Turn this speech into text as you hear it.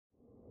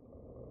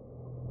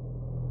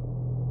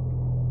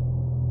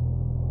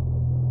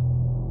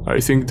I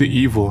think the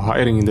evil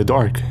hiding in the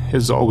dark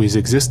has always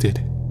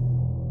existed.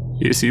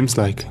 It seems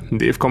like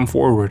they've come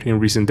forward in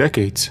recent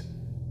decades.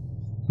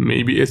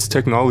 Maybe it's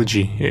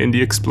technology and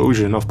the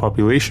explosion of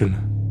population.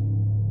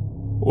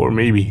 Or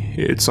maybe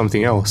it's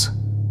something else.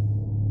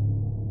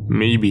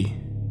 Maybe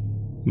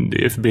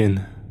they've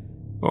been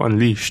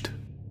unleashed.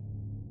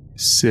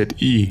 Said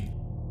E.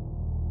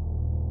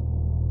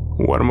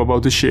 What I'm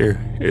about to share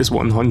is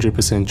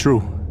 100%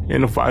 true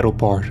and a vital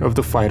part of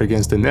the fight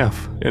against the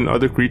Neph and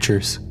other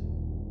creatures.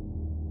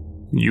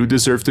 You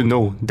deserve to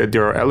know that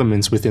there are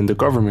elements within the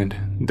government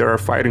that are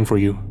fighting for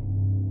you.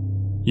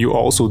 You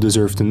also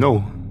deserve to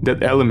know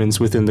that elements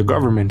within the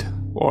government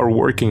are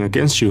working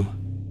against you.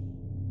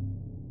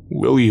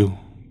 Will you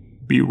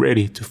be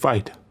ready to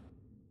fight?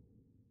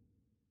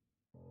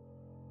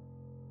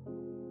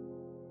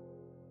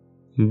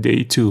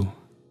 Day 2,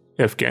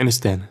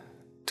 Afghanistan,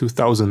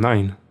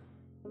 2009.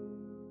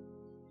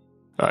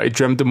 I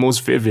dreamt the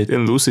most vivid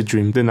and lucid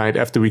dream the night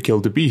after we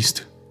killed the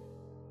beast.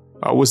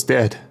 I was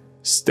dead,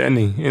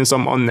 standing in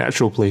some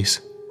unnatural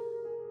place.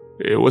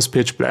 It was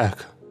pitch black,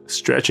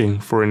 stretching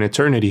for an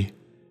eternity.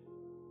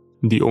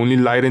 The only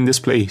light in this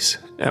place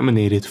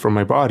emanated from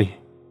my body.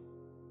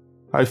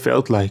 I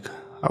felt like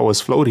I was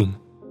floating,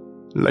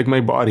 like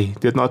my body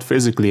did not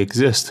physically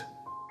exist.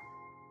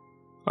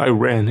 I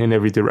ran in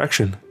every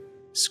direction,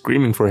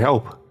 screaming for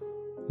help,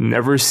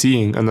 never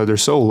seeing another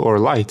soul or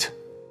light.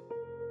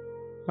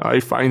 I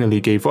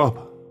finally gave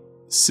up,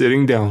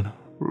 sitting down,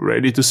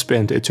 ready to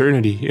spend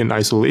eternity in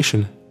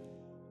isolation.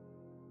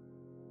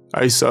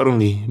 I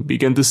suddenly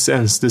began to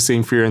sense the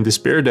same fear and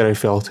despair that I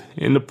felt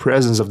in the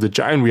presence of the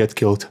giant we had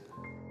killed.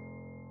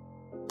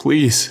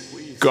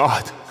 Please,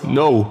 God,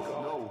 no,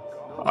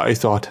 I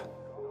thought.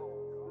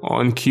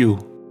 On cue.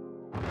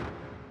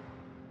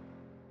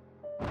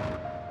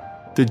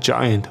 The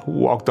giant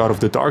walked out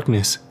of the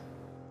darkness.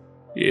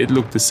 It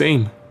looked the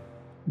same,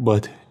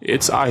 but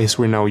its eyes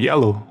were now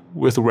yellow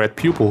with red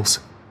pupils.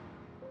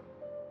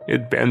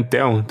 It bent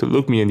down to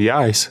look me in the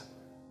eyes,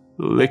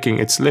 licking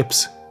its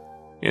lips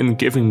and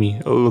giving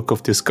me a look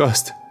of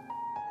disgust.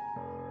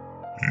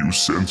 You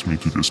sent me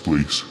to this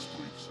place,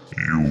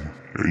 you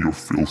and your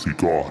filthy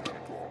god.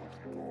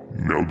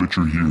 Now that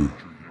you're here,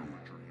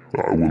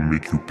 I will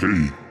make you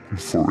pay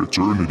for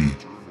eternity,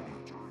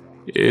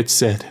 it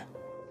said,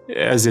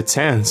 as its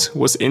hands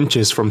was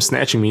inches from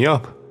snatching me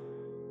up.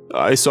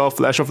 I saw a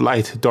flash of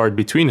light dart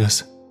between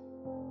us.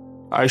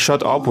 I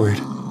shot upward,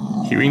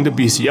 hearing the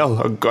beast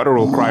yell a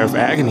guttural cry of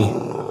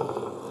agony.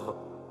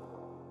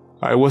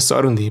 I was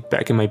suddenly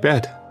back in my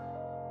bed,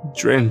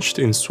 drenched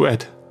in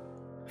sweat,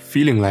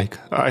 feeling like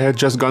I had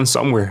just gone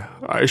somewhere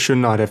I should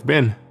not have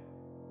been.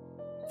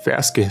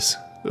 Vasquez,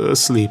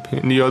 asleep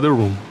in the other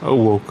room,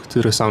 awoke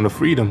to the sound of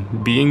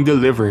freedom being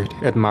delivered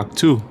at Mach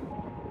 2.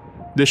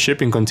 The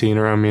shipping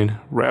container I'm in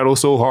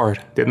rattles so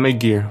hard that my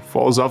gear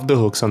falls off the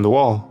hooks on the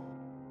wall.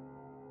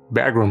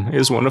 Bagram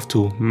is one of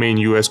 2 main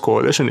US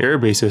coalition air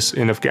bases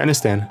in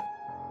Afghanistan,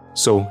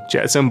 so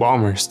jets and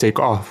bombers take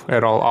off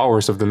at all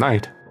hours of the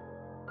night.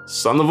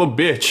 Son of a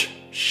bitch,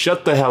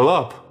 shut the hell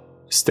up,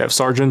 Staff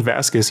Sergeant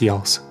Vasquez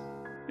yells,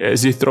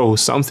 as he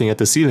throws something at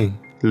the ceiling,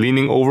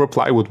 leaning over a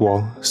plywood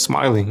wall,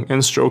 smiling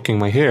and stroking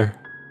my hair.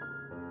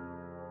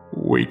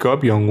 Wake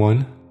up, young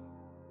one.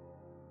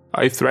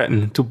 I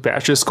threaten to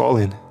bash his skull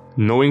in,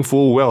 knowing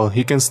full well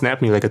he can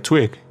snap me like a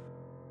twig.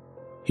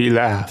 He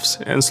laughs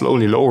and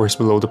slowly lowers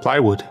below the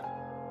plywood.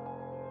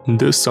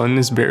 The sun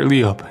is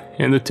barely up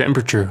and the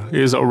temperature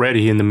is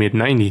already in the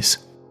mid-90s.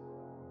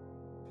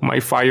 My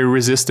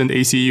fire-resistant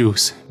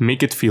ACUs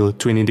make it feel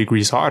 20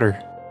 degrees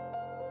hotter.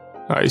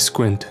 I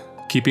squint,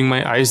 keeping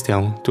my eyes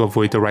down to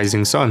avoid the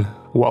rising sun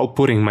while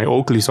putting my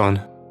Oakleys on.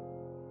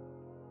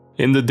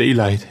 In the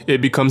daylight, it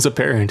becomes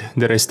apparent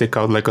that I stick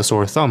out like a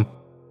sore thumb.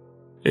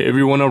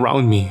 Everyone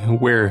around me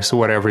wears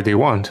whatever they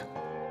want.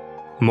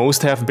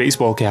 Most have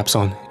baseball caps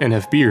on and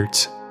have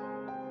beards.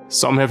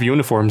 Some have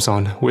uniforms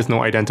on with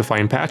no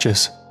identifying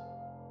patches.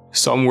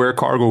 Some wear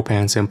cargo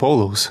pants and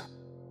polos.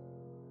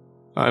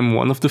 I'm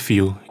one of the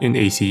few in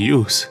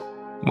ACUs.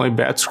 My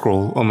bat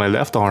scroll on my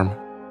left arm,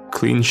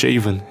 clean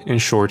shaven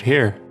and short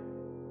hair.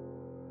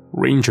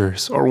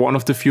 Rangers are one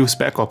of the few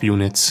spec op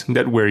units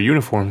that wear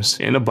uniforms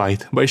and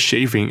abide by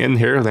shaving and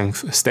hair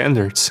length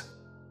standards.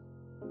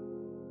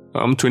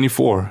 I'm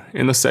 24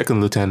 and a second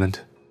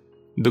lieutenant.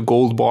 The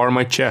gold bar on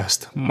my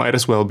chest might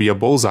as well be a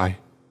bullseye.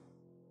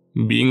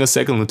 Being a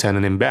second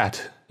lieutenant in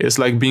BAT is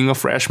like being a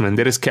freshman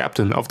that is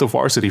captain of the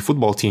varsity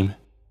football team.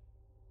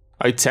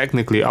 I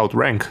technically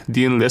outrank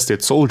the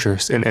enlisted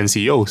soldiers and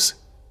NCOs,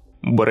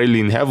 but I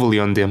lean heavily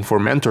on them for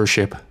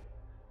mentorship.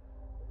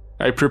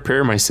 I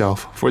prepare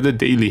myself for the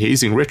daily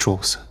hazing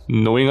rituals,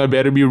 knowing I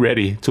better be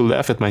ready to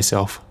laugh at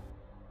myself.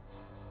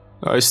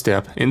 I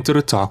step into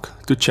the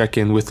TOC to check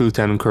in with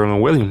Lieutenant Colonel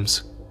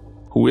Williams,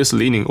 who is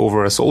leaning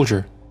over a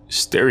soldier,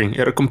 staring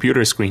at a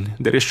computer screen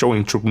that is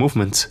showing troop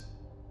movements.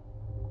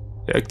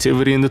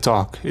 Activity in the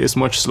TOC is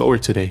much slower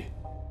today.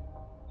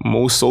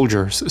 Most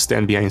soldiers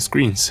stand behind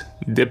screens,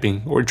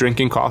 dipping or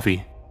drinking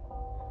coffee.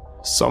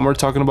 Some are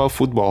talking about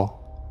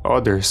football,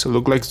 Others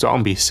look like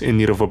zombies in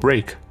need of a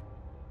break.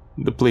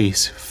 The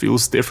place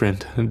feels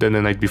different than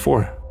the night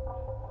before.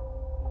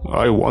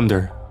 I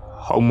wonder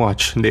how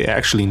much they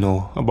actually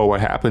know about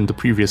what happened the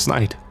previous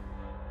night.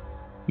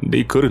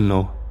 They couldn't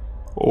know,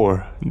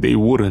 or they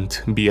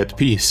wouldn't be at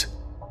peace.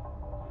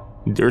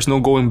 There's no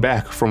going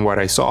back from what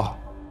I saw.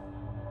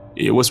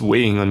 It was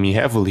weighing on me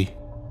heavily.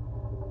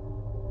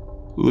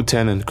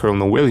 Lieutenant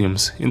Colonel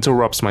Williams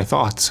interrupts my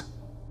thoughts,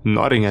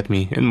 nodding at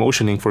me and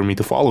motioning for me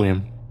to follow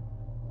him.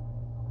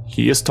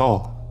 He is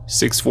tall,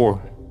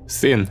 6'4",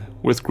 thin,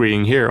 with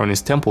graying hair on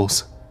his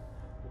temples.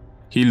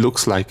 He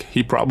looks like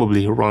he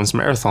probably runs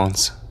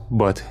marathons,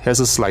 but has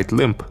a slight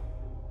limp.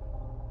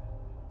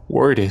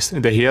 Word is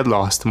that he had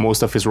lost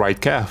most of his right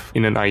calf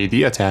in an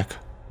IED attack.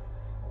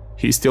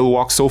 He still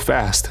walks so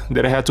fast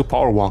that I had to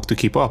power walk to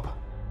keep up.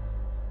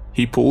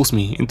 He pulls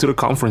me into the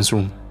conference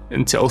room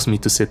and tells me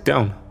to sit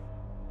down.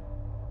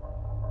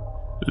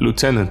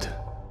 "Lieutenant,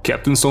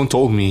 Captain Stone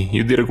told me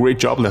you did a great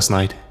job last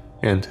night,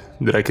 and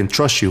that I can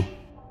trust you."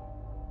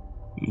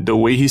 The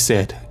way he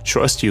said,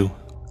 "trust you,"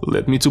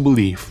 led me to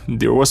believe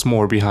there was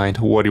more behind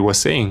what he was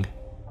saying.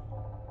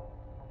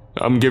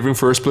 "I'm giving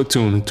first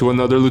platoon to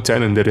another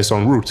lieutenant that is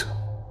en route."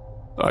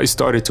 I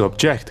started to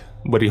object,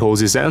 but he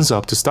holds his hands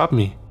up to stop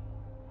me.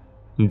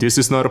 "This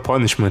is not a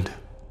punishment.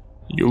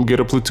 You'll get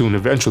a platoon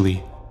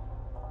eventually.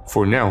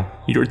 For now,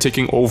 you're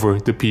taking over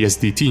the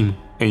PSD team,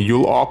 and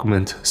you'll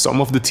augment some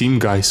of the team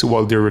guys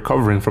while they're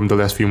recovering from the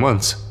last few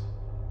months."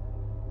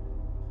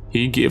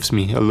 He gives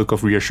me a look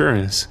of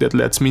reassurance that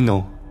lets me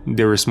know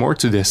there is more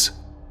to this.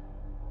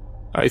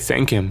 I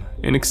thank him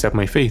and accept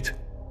my fate.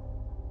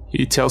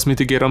 He tells me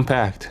to get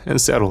unpacked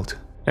and settled,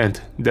 and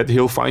that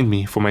he'll find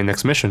me for my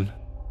next mission.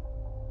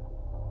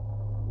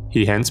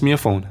 He hands me a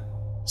phone,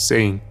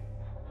 saying,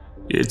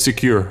 "It's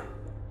secure.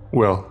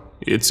 Well,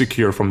 it's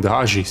secure from the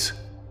Hajis."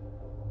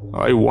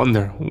 I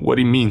wonder what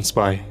he means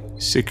by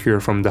secure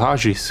from the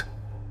Hajis.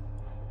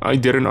 I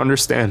didn't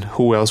understand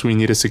who else we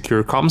needed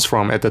secure comms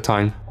from at the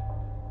time.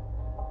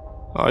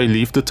 I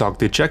leave the talk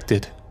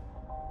dejected.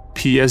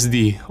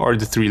 PSD are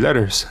the 3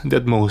 letters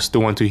that most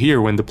don't want to hear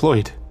when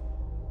deployed.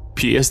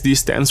 PSD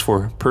stands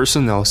for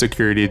Personnel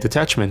Security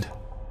Detachment.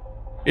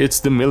 It's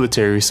the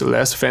military's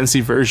less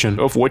fancy version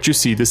of what you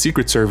see the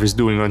Secret Service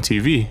doing on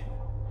TV.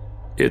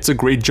 It's a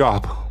great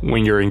job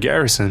when you're in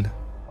garrison.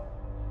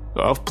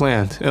 I've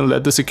planned and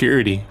led the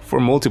security for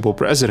multiple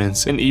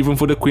presidents and even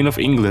for the Queen of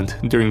England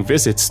during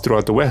visits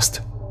throughout the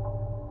West.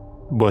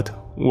 But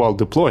while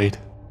deployed,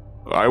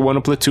 I want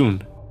a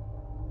platoon.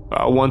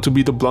 I want to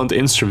be the blunt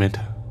instrument,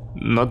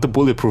 not the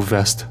bulletproof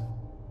vest.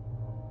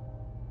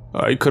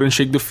 I couldn't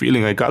shake the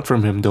feeling I got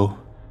from him though.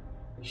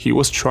 He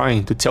was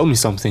trying to tell me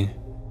something.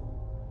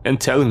 And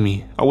telling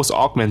me I was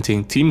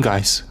augmenting team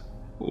guys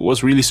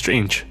was really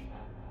strange.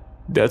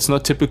 That's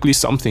not typically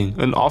something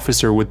an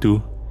officer would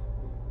do.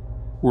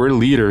 We're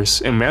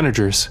leaders and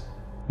managers,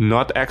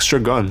 not extra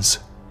guns.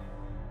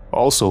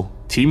 Also,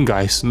 team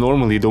guys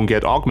normally don't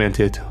get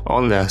augmented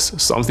unless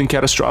something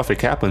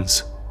catastrophic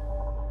happens.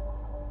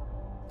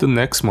 The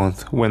next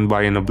month went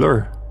by in a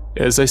blur,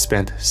 as I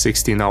spent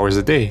 16 hours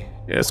a day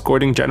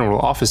escorting general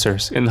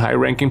officers and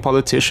high-ranking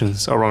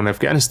politicians around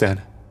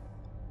Afghanistan.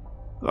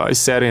 I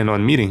sat in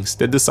on meetings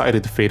that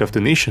decided the fate of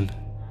the nation.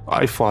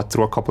 I fought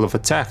through a couple of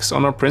attacks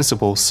on our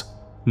principals,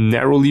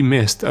 narrowly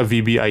missed a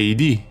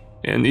VB-IED,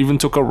 and even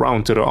took a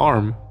round to the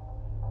arm.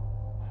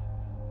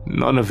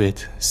 None of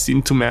it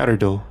seemed to matter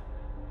though.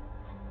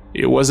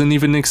 It wasn't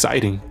even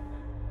exciting.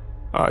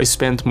 I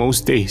spent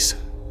most days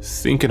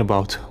thinking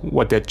about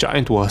what that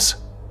giant was,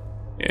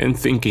 and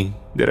thinking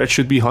that I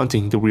should be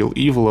hunting the real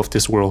evil of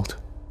this world.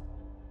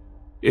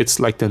 It's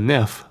like the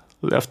Neff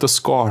left a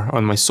scar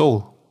on my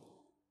soul.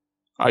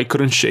 I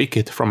couldn't shake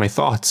it from my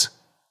thoughts.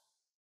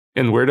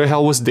 And where the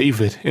hell was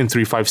David in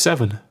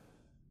 357?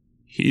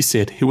 He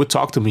said he would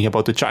talk to me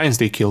about the giants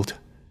they killed.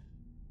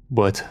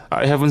 But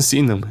I haven't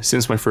seen them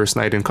since my first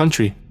night in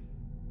country.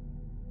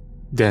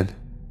 Then,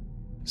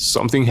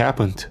 something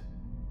happened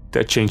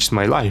that changed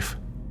my life.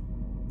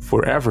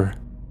 Forever.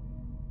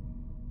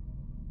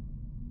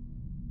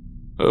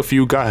 A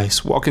few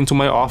guys walk into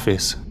my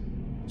office.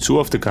 2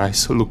 of the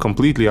guys look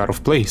completely out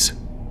of place.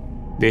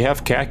 They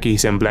have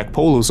khakis and black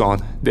polos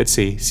on that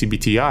say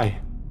CBTI.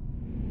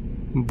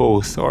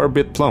 Both are a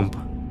bit plump.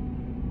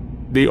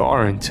 They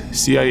aren't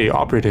CIA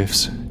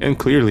operatives and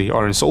clearly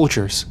aren't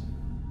soldiers.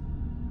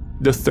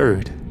 The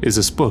third is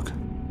a spook.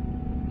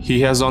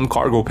 He has on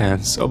cargo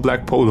pants, a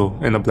black polo,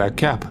 and a black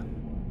cap.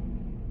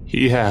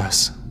 He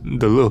has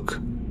the look.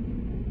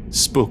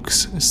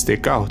 Spooks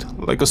stick out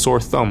like a sore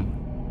thumb.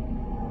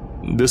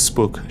 The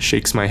spook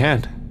shakes my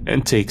hand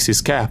and takes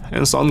his cap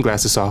and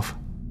sunglasses off,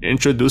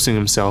 introducing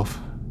himself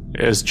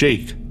as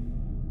Jake.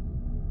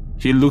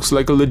 He looks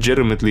like a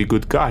legitimately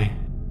good guy.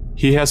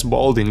 He has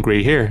balding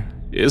gray hair,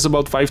 is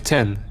about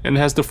 5'10", and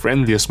has the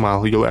friendliest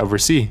smile you'll ever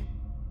see.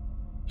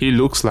 He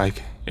looks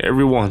like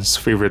everyone's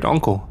favorite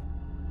uncle.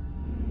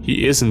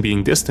 He isn't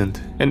being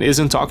distant and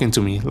isn't talking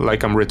to me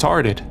like I'm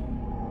retarded.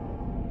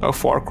 A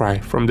far cry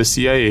from the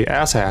CIA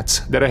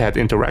asshats that I had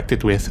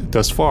interacted with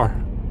thus far.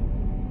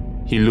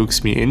 He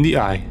looks me in the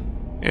eye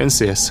and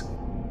says,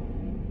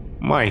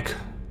 "Mike,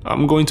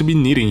 I'm going to be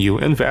needing you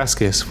and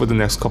Vasquez for the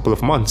next couple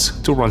of months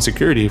to run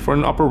security for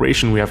an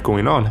operation we have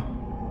going on."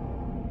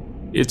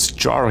 It's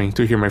jarring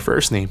to hear my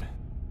first name.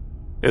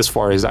 As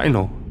far as I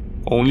know,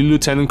 only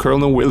Lieutenant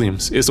Colonel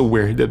Williams is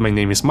aware that my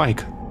name is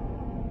Mike.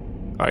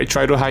 I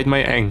try to hide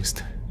my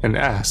angst and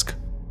ask,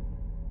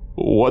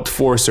 "What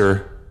for,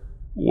 sir?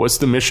 What's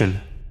the mission?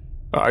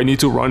 I need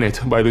to run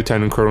it by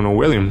Lieutenant Colonel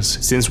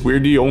Williams since we're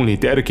the only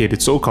dedicated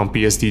SOCOM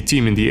PSD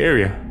team in the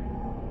area."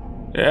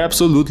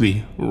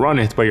 "Absolutely, run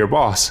it by your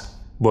boss,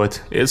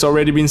 but it's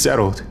already been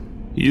settled.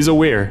 He's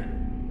aware,"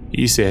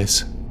 he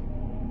says.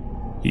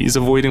 He's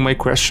avoiding my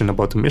question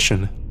about the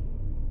mission.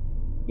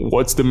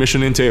 "What's the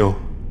mission entail?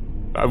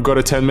 I've got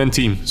a 10-man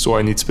team, so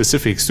I need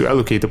specifics to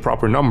allocate the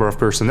proper number of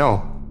personnel,"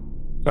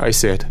 I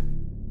said.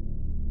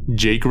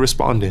 Jake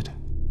responded,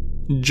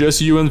 "Just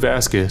you and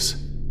Vasquez.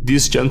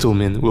 These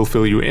gentlemen will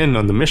fill you in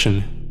on the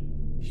mission."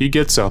 He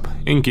gets up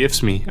and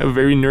gives me a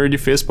very nerdy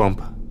fist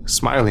bump,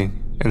 smiling,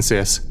 and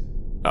says,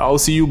 "I'll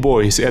see you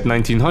boys at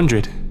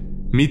 1900.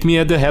 Meet me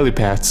at the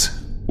helipads.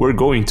 We're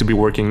going to be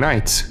working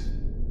nights."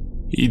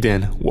 He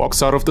then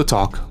walks out of the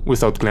talk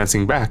without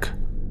glancing back.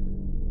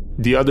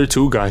 The other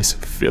two guys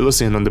fill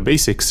us in on the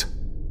basics.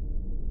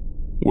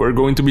 We're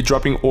going to be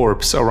dropping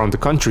orbs around the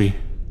country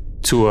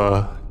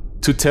to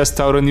test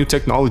out a new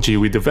technology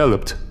we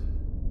developed.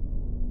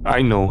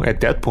 I know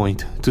at that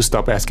point to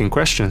stop asking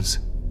questions.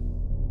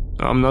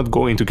 I'm not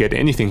going to get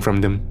anything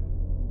from them.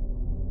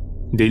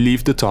 They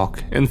leave the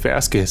talk and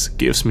Vasquez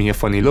gives me a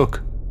funny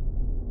look.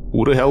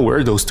 Who the hell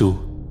were those two?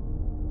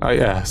 I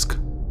ask.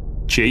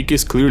 Jake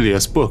is clearly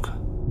a spook,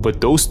 but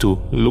those two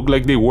look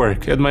like they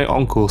work at my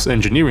uncle's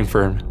engineering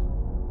firm.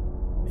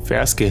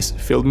 Vasquez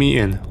filled me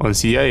in on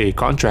CIA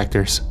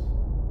contractors.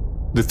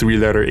 The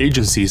three-letter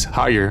agencies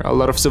hire a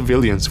lot of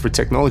civilians for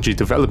technology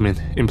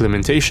development,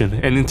 implementation,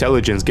 and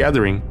intelligence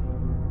gathering.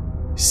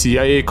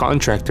 CIA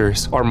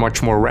contractors are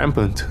much more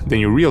rampant than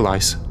you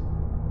realize.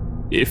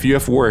 If you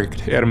have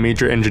worked at a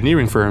major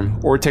engineering firm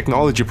or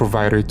technology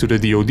provider to the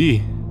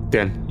DoD,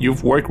 then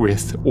you've worked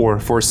with or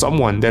for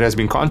someone that has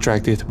been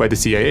contracted by the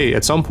CIA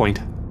at some point.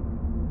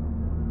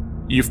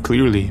 You've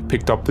clearly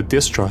picked up the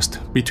distrust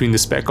between the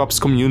Spec Ops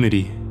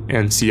community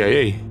and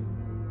CIA.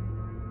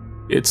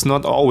 It's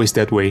not always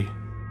that way.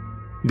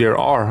 There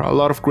are a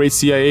lot of great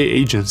CIA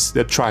agents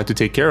that try to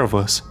take care of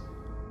us.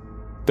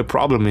 The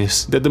problem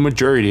is that the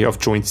majority of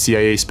joint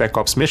CIA Spec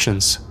Ops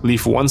missions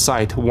leave one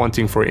side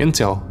wanting for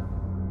intel,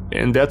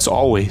 and that's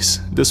always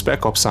the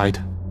Spec Ops side.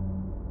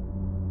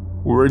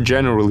 We're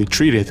generally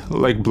treated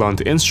like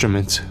blunt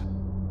instruments,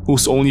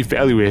 whose only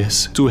value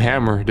is to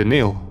hammer the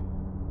nail.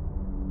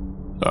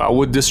 I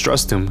would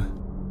distrust them,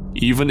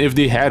 even if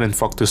they hadn't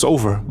fucked us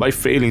over by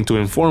failing to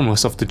inform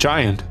us of the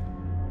giant.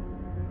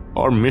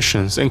 Our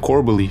missions and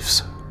core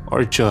beliefs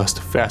are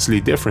just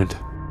vastly different.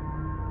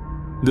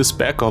 The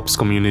Spec Ops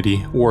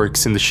community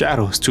works in the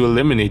shadows to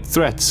eliminate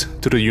threats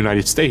to the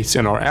United States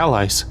and our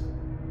allies.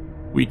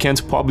 We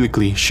can't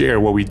publicly share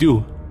what we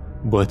do,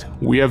 but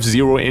we have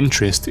zero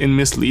interest in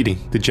misleading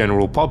the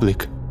general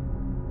public.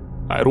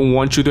 I don't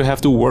want you to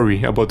have to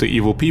worry about the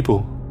evil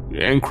people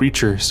and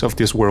creatures of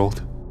this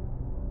world.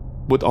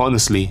 But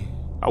honestly,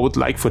 I would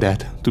like for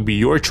that to be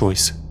your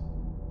choice.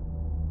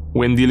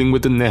 When dealing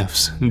with the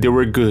Nefs, there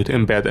were good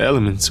and bad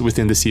elements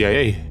within the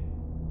CIA.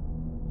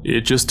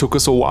 It just took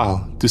us a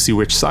while to see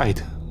which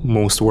side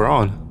most were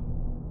on.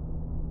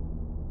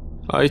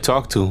 I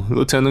talked to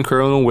Lieutenant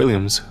Colonel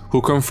Williams,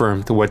 who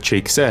confirmed what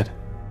Jake said.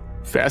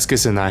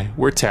 Vasquez and I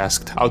were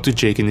tasked out to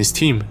Jake and his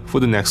team for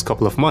the next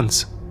couple of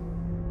months.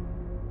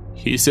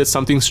 He said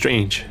something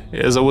strange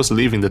as I was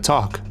leaving the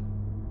talk.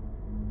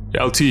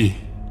 "LT,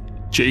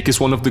 Jake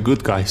is one of the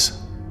good guys.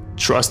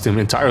 Trust him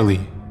entirely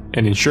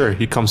and ensure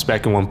he comes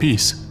back in one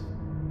piece."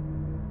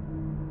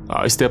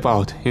 I step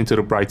out into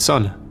the bright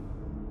sun,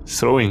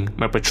 throwing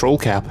my patrol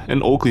cap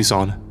and Oakleys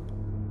on.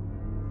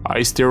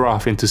 I stare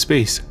off into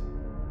space,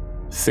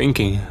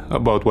 thinking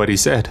about what he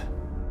said.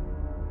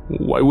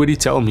 Why would he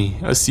tell me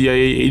a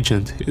CIA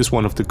agent is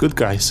one of the good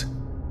guys,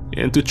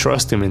 and to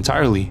trust him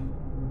entirely?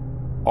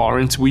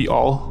 Aren't we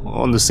all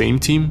on the same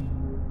team?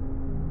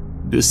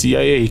 The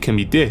CIA can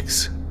be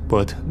dicks,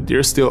 but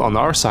they're still on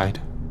our side,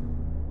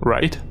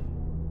 right?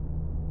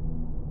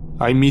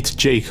 I meet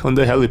Jake on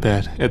the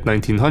helipad at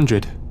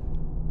 1900.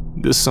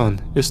 The sun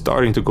is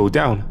starting to go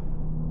down.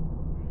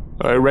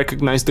 I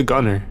recognize the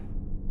gunner.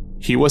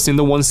 He was in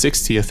the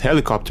 160th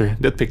helicopter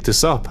that picked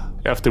us up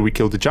after we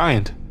killed the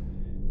giant.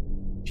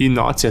 He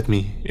nods at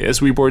me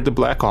as we board the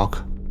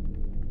Blackhawk.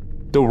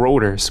 The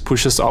rotors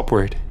push us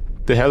upward,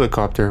 the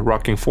helicopter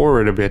rocking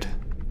forward a bit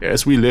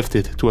as we lift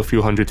it to a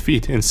few hundred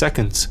feet in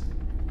seconds,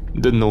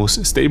 the nose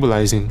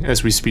stabilizing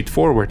as we speed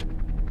forward.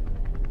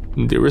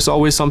 There is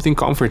always something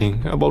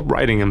comforting about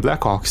riding in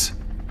Blackhawks.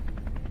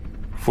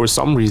 For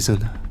some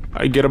reason,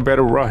 I get a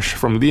better rush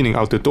from leaning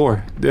out the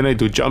door than I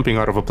do jumping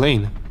out of a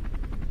plane.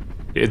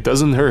 It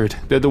doesn't hurt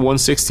that the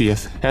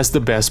 160th has the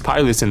best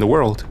pilots in the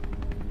world.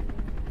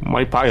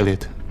 My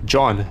pilot,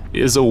 John,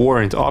 is a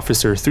Warrant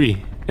Officer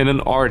 3 and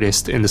an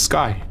artist in the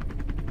sky.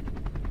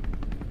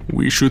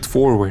 We shoot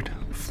forward,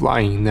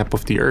 flying nap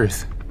of the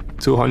earth,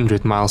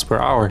 200 miles per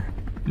hour,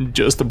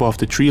 just above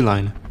the tree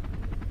line.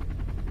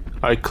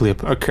 I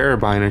clip a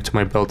carabiner to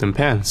my belt and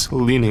pants,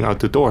 leaning out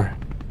the door,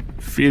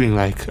 feeling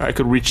like I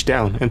could reach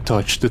down and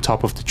touch the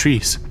top of the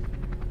trees.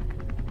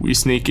 We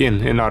sneak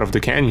in and out of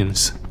the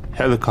canyons,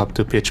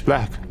 helicopter pitch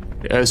black,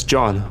 as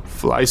John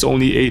flies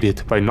only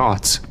aided by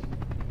knots.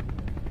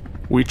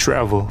 We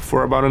travel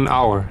for about an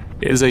hour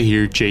as I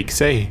hear Jake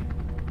say,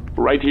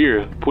 "Right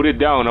here, put it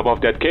down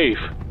above that cave."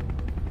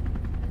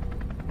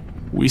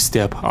 We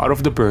step out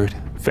of the bird,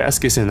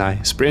 Vasquez and I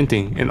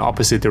sprinting in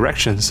opposite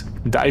directions,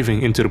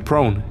 diving into the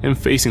prone and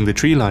facing the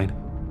tree line.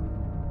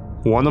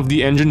 One of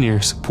the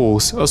engineers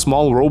pulls a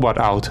small robot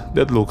out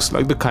that looks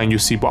like the kind you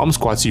see bomb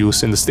squads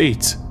use in the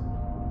States.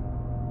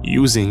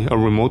 Using a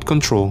remote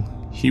control,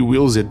 he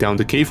wheels it down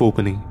the cave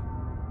opening.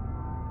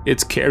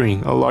 It's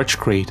carrying a large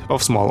crate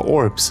of small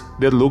orbs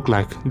that look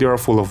like they are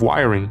full of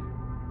wiring.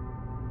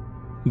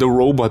 The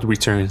robot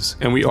returns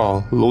and we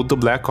all load the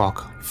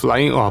Blackhawk,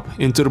 flying up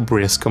into the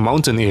brisk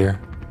mountain air.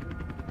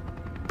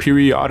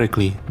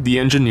 Periodically, the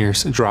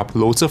engineers drop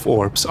loads of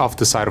orbs off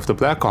the side of the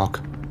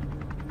Blackhawk.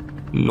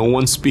 No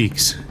one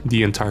speaks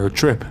the entire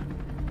trip.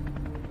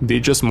 They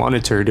just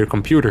monitor their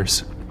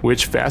computers,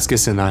 which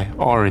Vasquez and I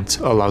aren't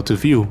allowed to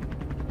view.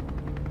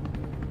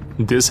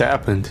 This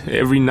happened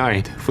every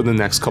night for the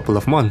next couple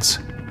of months.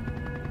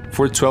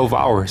 For 12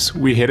 hours,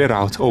 we headed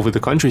out over the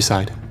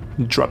countryside,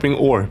 dropping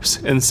orbs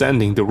and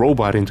sending the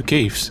robot into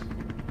caves.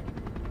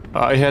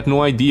 I had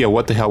no idea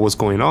what the hell was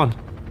going on.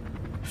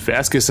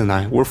 Vasquez and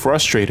I were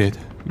frustrated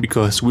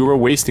because we were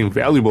wasting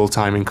valuable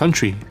time in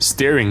country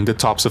staring the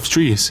tops of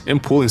trees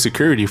and pulling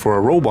security for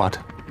a robot.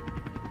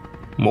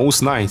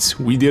 Most nights,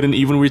 we didn't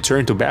even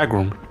return to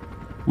Bagram.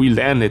 We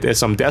landed at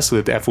some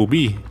desolate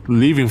FOB,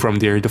 leaving from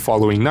there the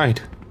following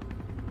night.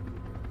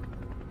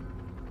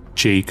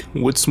 Jake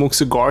would smoke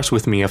cigars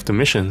with me after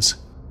missions.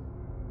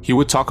 He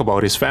would talk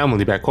about his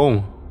family back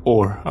home,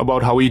 or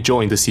about how he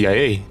joined the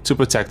CIA to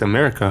protect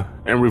America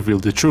and reveal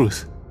the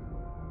truth.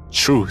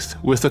 Truth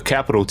with a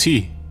capital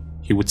T,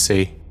 he would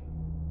say.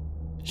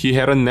 He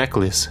had a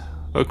necklace,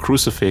 a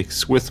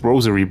crucifix with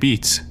rosary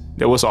beads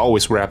that was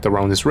always wrapped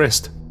around his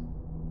wrist.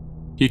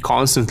 He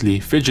constantly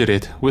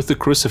fidgeted with the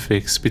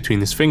crucifix between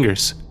his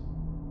fingers.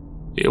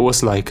 It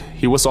was like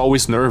he was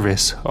always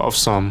nervous of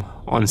some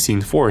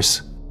unseen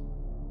force.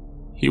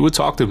 He would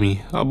talk to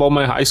me about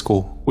my high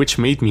school, which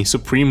made me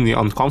supremely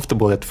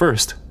uncomfortable at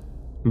first,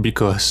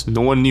 because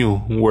no one knew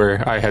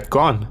where I had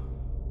gone.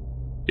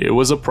 It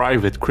was a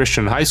private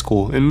Christian high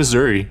school in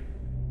Missouri.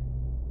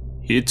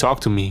 He'd talk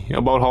to me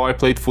about how I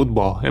played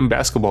football and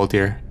basketball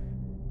there.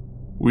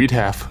 We'd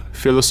have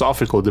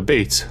philosophical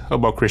debates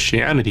about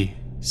Christianity,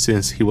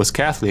 since he was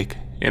Catholic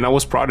and I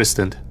was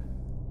Protestant.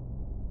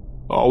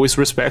 Always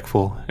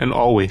respectful and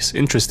always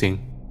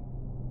interesting.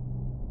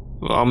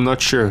 I'm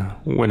not sure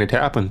when it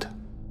happened,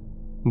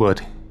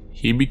 but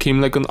he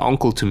became like an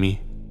uncle to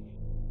me.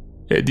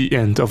 At the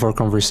end of our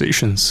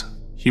conversations,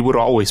 he would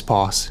always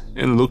pause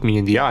and look me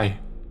in the eye.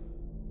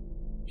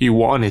 He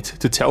wanted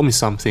to tell me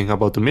something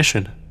about the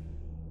mission,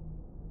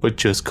 but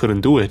just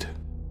couldn't do it.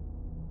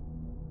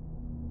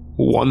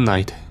 One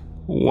night,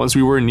 once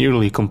we were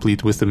nearly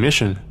complete with the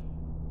mission,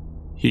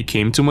 he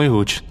came to my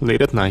hooch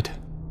late at night.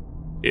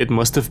 It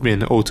must have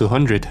been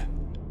 0200.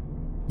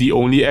 The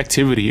only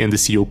activity in the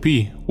COP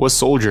was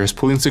soldiers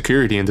pulling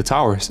security in the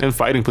towers and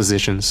fighting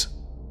positions.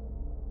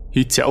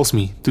 He tells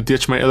me to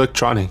ditch my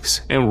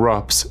electronics and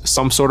rubs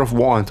some sort of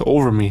wand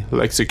over me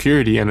like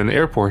security in an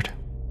airport.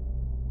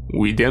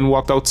 We then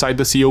walked outside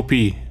the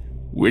COP,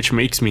 which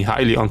makes me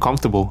highly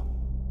uncomfortable.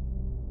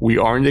 We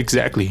aren't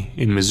exactly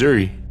in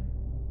Missouri.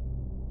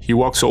 He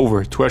walks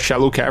over to a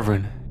shallow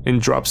cavern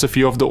and drops a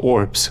few of the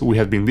orbs we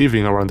had been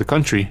leaving around the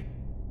country.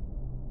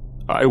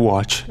 I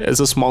watch as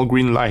a small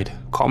green light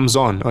comes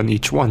on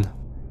each one.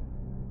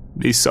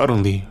 They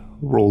suddenly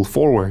roll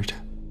forward,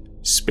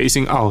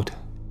 spacing out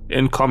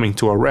and coming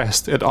to a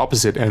rest at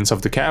opposite ends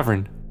of the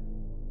cavern.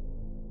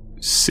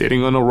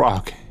 Sitting on a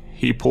rock,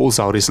 he pulls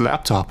out his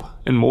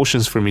laptop and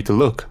motions for me to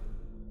look.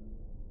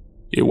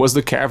 It was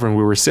the cavern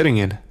we were sitting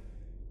in.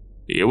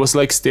 It was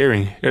like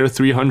staring at a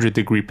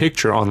 300-degree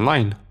picture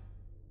online.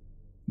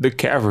 The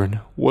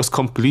cavern was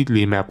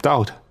completely mapped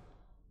out.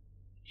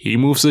 He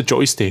moves the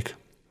joystick,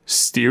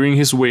 steering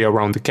his way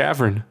around the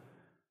cavern.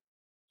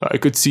 I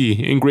could see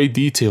in great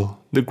detail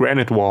the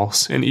granite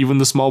walls and even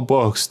the small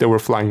bugs that were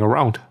flying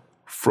around,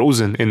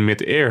 frozen in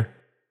mid-air.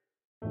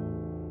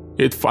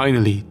 It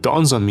finally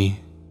dawns on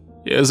me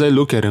as I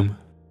look at him.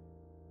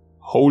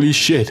 Holy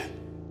shit,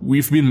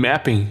 we've been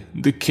mapping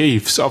the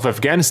caves of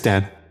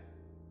Afghanistan.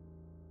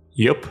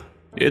 Yup,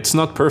 it's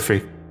not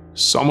perfect.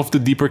 Some of the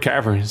deeper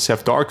caverns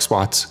have dark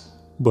spots,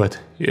 but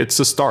it's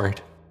a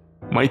start.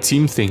 My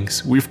team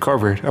thinks we've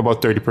covered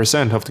about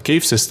 30% of the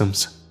cave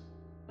systems.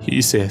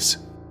 He says.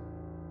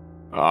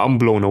 I'm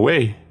blown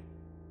away.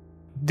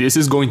 This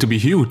is going to be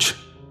huge.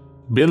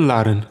 Bin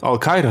Laden,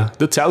 Al-Qaeda,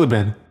 the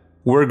Taliban.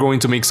 We're going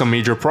to make some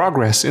major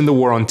progress in the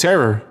war on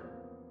terror.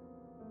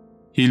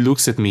 He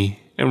looks at me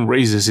and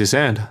raises his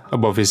hand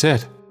above his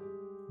head,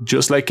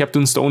 just like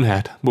Captain Stone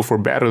had before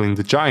battling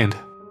the giant.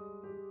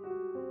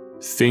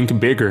 "Think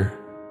bigger,"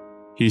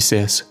 he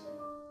says,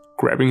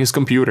 grabbing his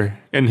computer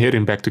and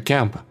heading back to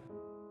camp.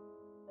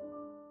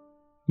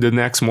 The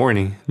next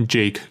morning,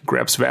 Jake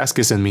grabs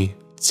Vasquez and me,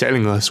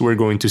 telling us we're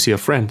going to see a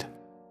friend.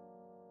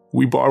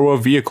 We borrow a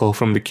vehicle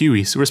from the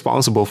Kiwis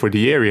responsible for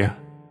the area,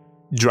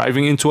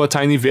 driving into a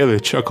tiny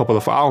village a couple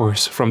of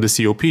hours from the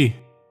COP.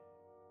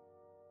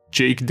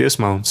 Jake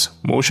dismounts,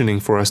 motioning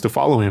for us to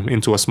follow him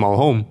into a small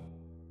home.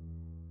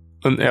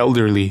 An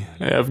elderly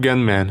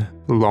Afghan man,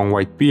 long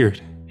white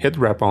beard, head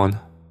wrap on,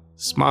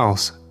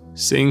 smiles,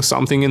 saying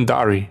something in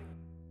Dari.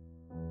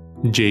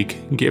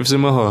 Jake gives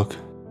him a hug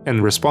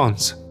and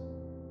responds.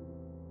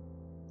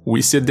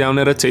 We sit down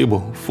at a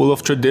table full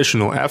of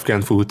traditional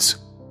Afghan foods.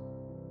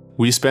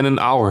 We spend an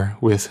hour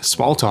with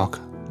small talk,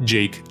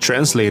 Jake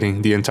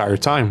translating the entire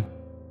time.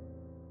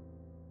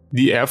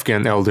 The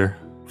Afghan elder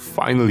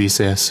finally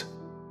says,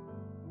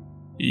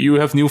 "You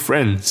have new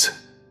friends.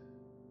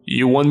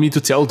 You want me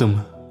to tell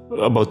them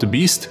about the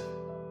beast?"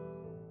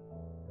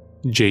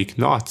 Jake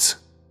nods,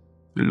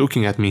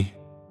 looking at me.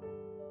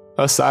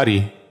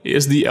 Asadi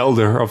is the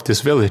elder of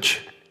this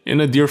village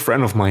and a dear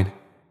friend of mine.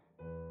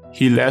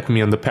 He led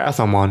me on the path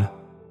I'm on.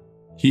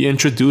 He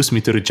introduced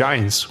me to the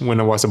giants when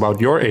I was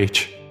about your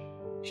age,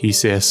 he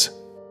says.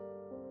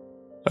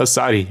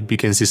 Asadi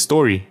begins his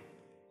story,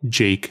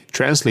 Jake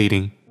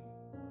translating.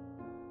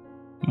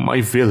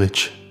 My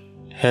village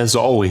has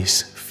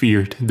always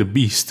feared the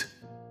beast.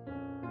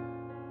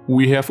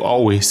 We have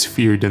always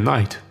feared the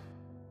night.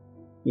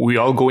 We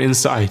all go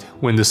inside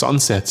when the sun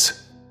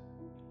sets,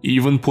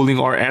 even pulling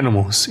our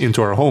animals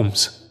into our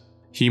homes.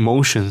 He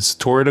motions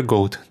toward a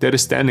goat that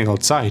is standing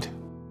outside.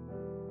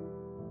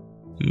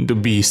 The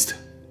beast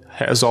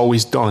has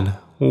always done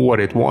what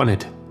it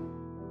wanted.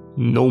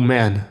 No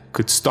man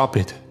could stop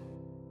it.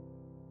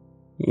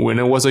 When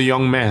I was a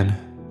young man,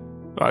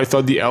 I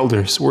thought the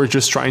elders were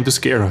just trying to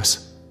scare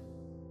us.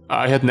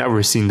 I had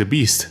never seen the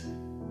beast.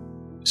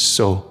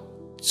 So,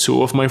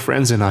 two of my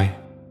friends and I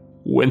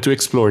went to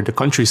explore the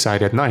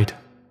countryside at night.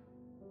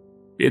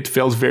 It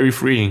felt very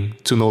freeing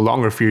to no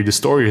longer fear the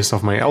stories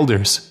of my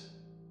elders.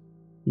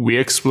 We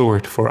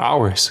explored for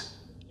hours,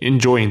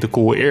 enjoying the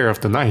cool air of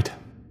the night.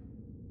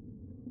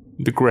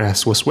 The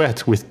grass was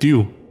wet with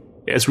dew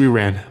as we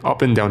ran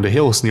up and down the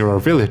hills near our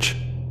village.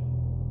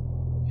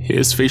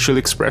 His facial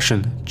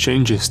expression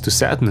changes to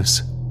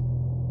sadness.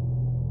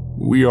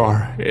 We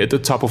are at the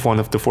top of one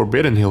of the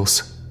Forbidden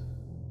Hills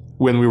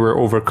when we were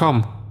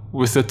overcome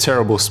with a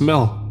terrible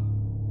smell.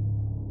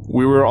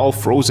 We were all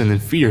frozen in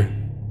fear.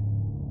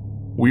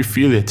 We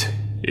feel it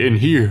in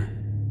here.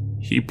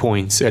 He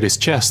points at his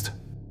chest.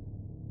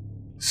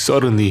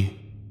 Suddenly,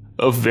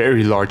 a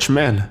very large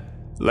man,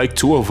 like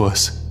two of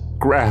us,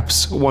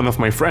 grabs one of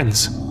my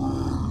friends.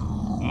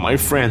 My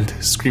friend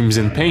screams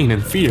in pain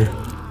and fear,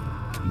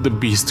 the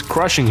beast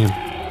crushing him,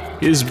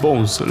 his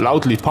bones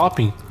loudly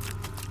popping.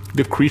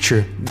 The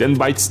creature then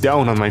bites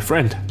down on my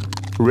friend,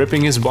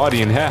 ripping his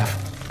body in half.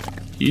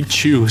 He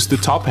chews the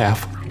top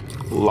half,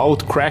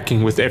 loud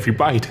cracking with every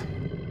bite.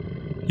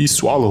 He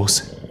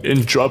swallows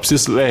and drops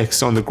his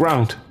legs on the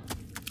ground.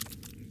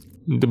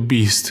 The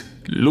beast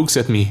looks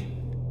at me,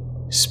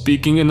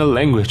 speaking in a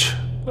language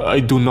I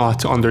do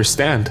not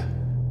understand.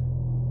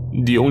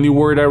 The only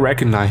word I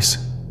recognize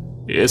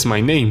is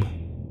my name.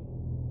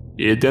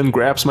 It then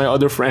grabs my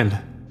other friend,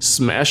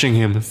 smashing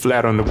him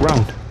flat on the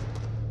ground,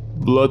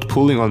 blood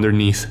pooling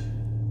underneath.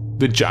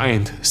 The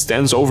giant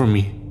stands over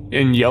me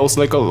and yells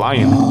like a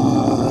lion.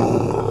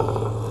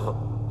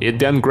 It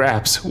then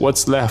grabs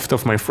what's left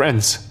of my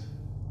friends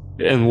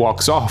and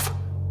walks off,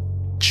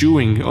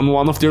 chewing on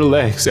one of their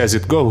legs as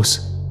it goes.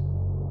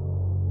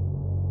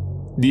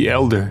 The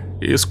elder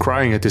is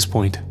crying at this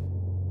point.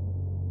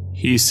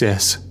 He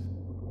says,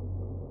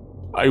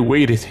 I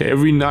waited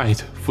every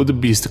night for the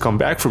beast to come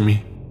back for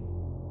me.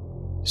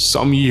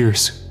 Some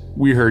years,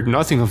 we heard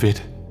nothing of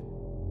it.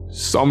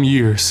 Some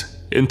years,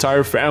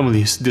 entire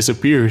families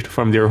disappeared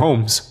from their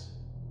homes.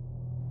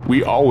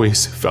 We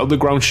always felt the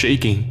ground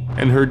shaking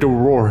and heard the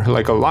roar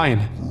like a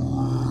lion.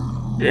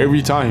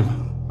 Every time,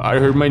 I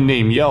heard my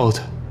name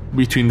yelled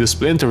between the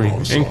splintering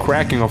and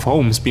cracking of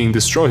homes being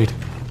destroyed.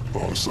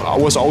 I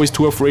was always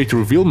too afraid to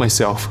reveal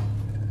myself.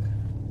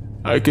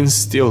 I can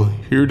still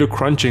hear the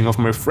crunching of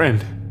my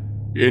friend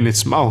in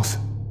its mouth.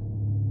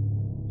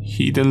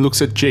 He then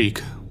looks at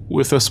Jake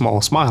with a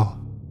small smile.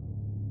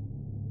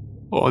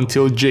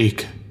 Until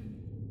Jake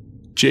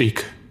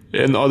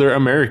and other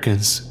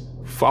Americans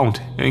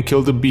found and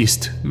killed the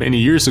beast many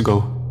years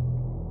ago.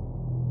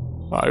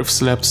 I've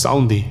slept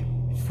soundly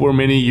for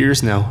many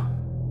years now.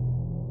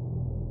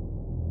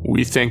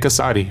 We thank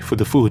Asadi for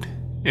the food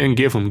and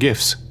give him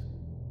gifts.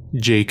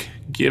 Jake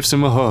gives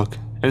him a hug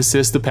and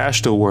says the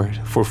Pashto word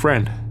for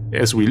friend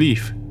as we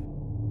leave.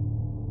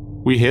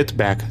 We head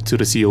back to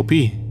the COP,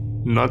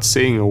 not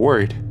saying a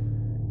word.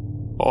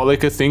 All I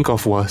could think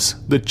of was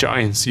the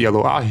giant's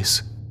yellow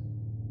eyes.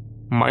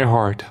 My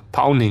heart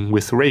pounding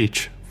with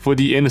rage for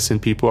the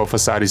innocent people of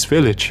Asadi's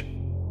village.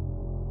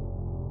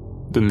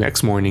 The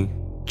next morning,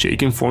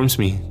 Jake informs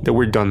me that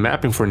we're done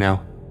mapping for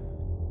now.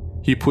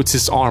 He puts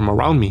his arm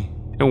around me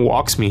and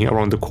walks me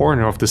around the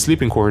corner of the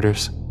sleeping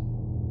quarters.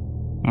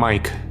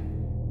 Mike,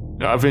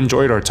 I've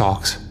enjoyed our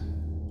talks.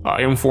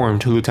 I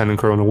informed Lieutenant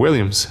Colonel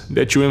Williams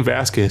that you and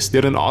Vasquez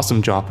did an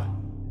awesome job,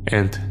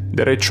 and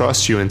that I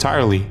trust you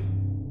entirely.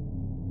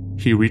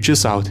 He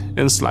reaches out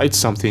and slides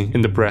something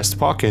in the breast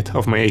pocket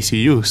of my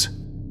ACUs,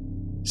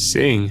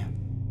 saying,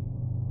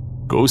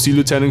 "Go see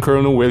Lieutenant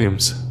Colonel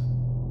Williams,"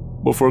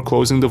 before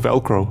closing the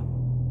Velcro.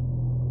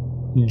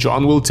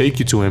 "John will take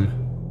you to him.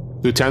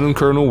 Lieutenant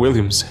Colonel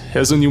Williams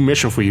has a new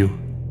mission for you.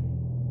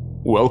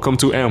 Welcome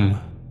to M."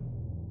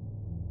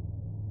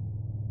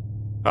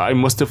 I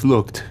must have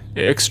looked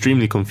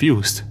extremely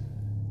confused.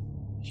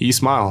 He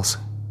smiles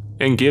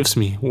and gives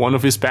me one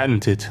of his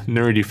patented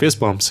nerdy fist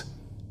bumps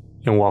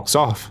and walks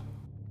off.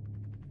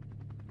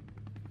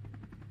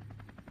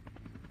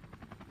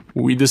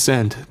 We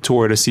descend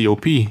toward a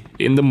COP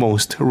in the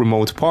most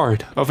remote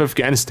part of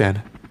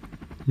Afghanistan.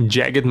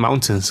 Jagged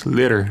mountains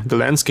litter the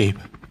landscape,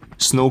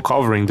 snow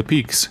covering the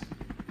peaks.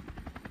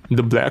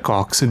 The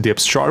Blackhawks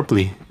dips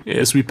sharply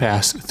as we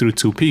pass through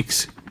two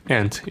peaks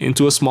and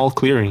into a small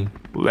clearing,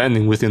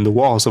 landing within the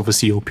walls of a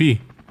COP.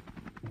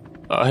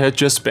 I had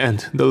just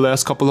spent the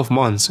last couple of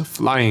months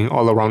flying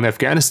all around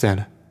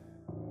Afghanistan.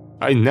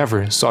 I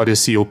never saw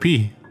this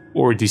COP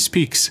or these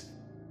peaks.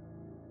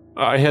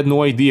 I had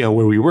no idea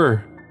where we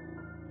were.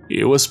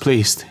 It was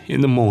placed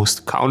in the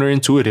most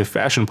counterintuitive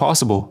fashion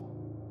possible.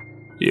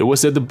 It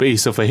was at the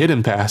base of a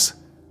hidden pass,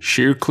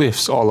 sheer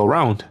cliffs all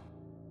around.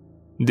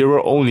 There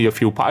were only a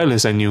few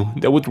pilots I knew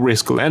that would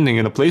risk landing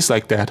in a place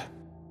like that.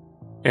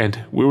 And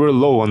we were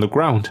low on the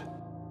ground.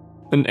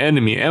 An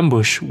enemy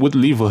ambush would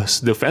leave us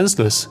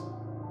defenseless.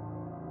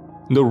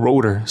 The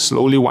rotor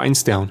slowly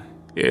winds down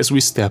as we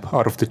step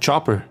out of the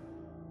chopper.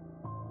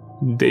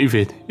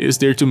 David is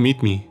there to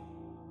meet me.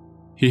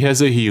 He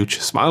has a huge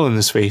smile on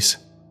his face,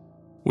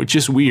 which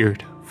is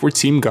weird for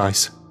team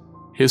guys.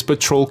 His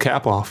patrol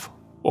cap off,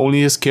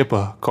 only his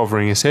kippa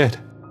covering his head.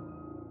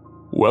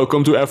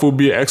 "Welcome to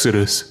FOB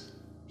Exodus,"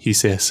 he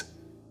says,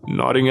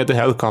 nodding at the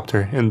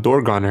helicopter and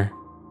door gunner.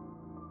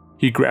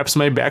 He grabs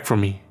my bag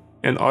from me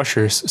and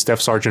ushers Staff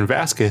Sergeant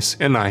Vasquez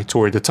and I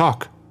toward the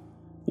TOC,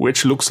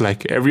 which looks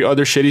like every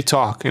other shitty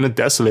TOC in a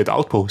desolate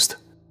outpost.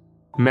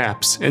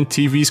 Maps and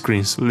TV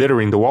screens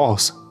littering the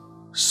walls,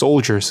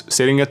 soldiers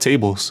sitting at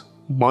tables,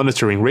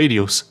 monitoring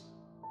radios.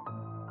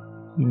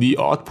 The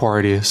odd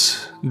part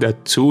is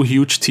that two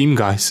huge team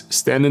guys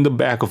stand in the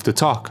back of the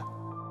TOC,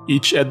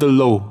 each at the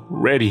low,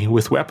 ready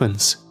with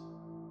weapons.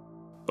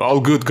 "All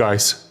good,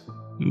 guys,"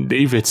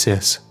 David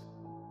says.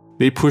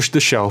 They push the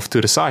shelf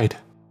to the side.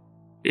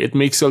 It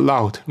makes a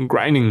loud,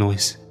 grinding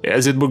noise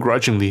as it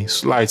begrudgingly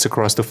slides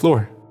across the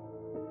floor.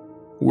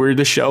 Where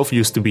the shelf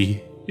used to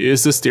be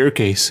is the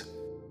staircase.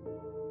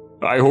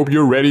 "I hope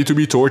you're ready to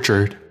be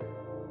tortured,"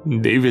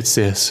 David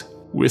says,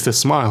 with a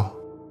smile.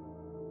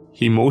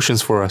 He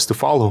motions for us to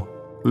follow,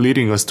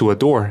 leading us to a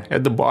door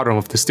at the bottom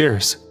of the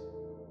stairs.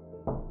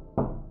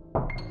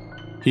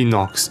 He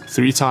knocks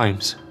 3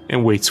 times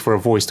and waits for a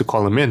voice to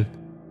call him in.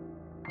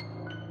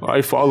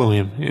 I follow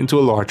him into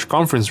a large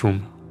conference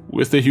room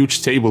with a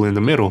huge table in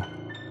the middle.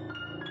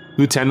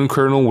 Lieutenant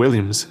Colonel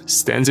Williams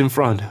stands in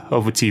front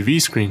of a TV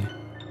screen,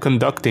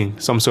 conducting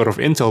some sort of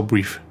intel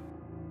brief.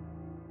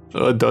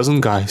 A dozen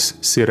guys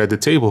sit at the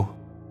table.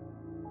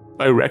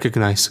 I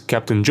recognize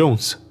Captain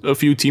Jones, a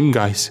few team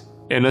guys,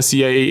 and a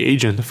CIA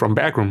agent from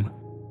backroom.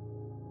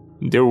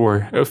 There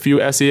were a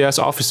few SAS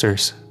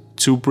officers,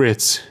 2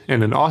 Brits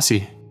and an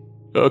Aussie,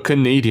 a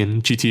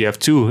Canadian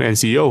GTF-2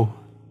 NCO,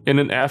 and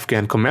an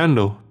Afghan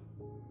commando.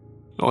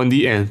 On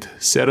the end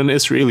sat an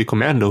Israeli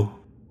commando,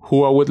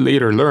 who I would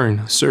later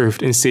learn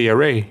served in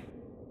CRA.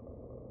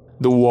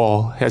 The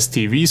wall has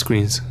TV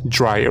screens,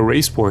 dry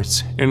erase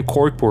boards, and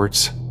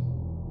corkboards.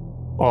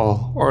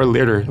 All are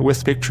littered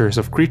with pictures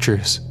of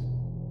creatures.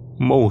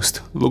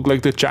 Most look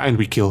like the giant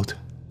we killed,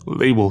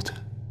 labeled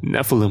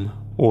Nephilim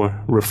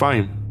or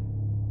Rephaim.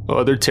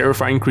 Other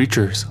terrifying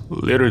creatures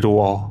litter the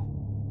wall.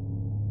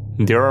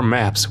 There are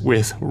maps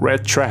with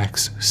red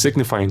tracks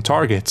signifying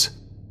targets.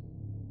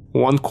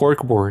 One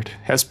corkboard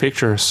has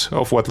pictures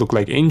of what look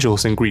like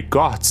angels and Greek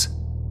gods.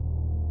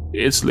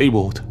 It's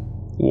labeled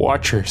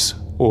Watchers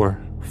or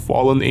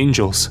Fallen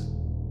Angels.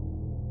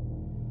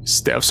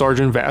 Staff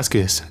Sergeant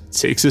Vasquez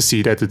takes a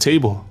seat at the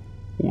table,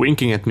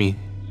 winking at me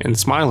and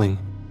smiling.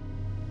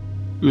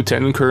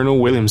 Lieutenant Colonel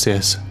Williams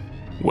says,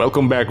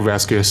 "Welcome back,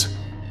 Vasquez."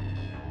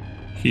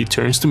 He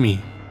turns to me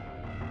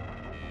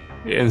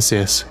and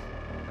says,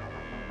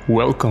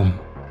 "Welcome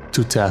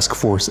to Task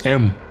Force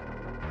M.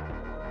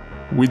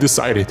 We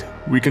decided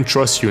we can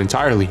trust you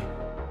entirely.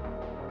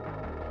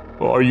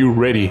 Are you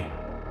ready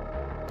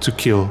to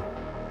kill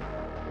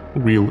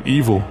real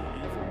evil?"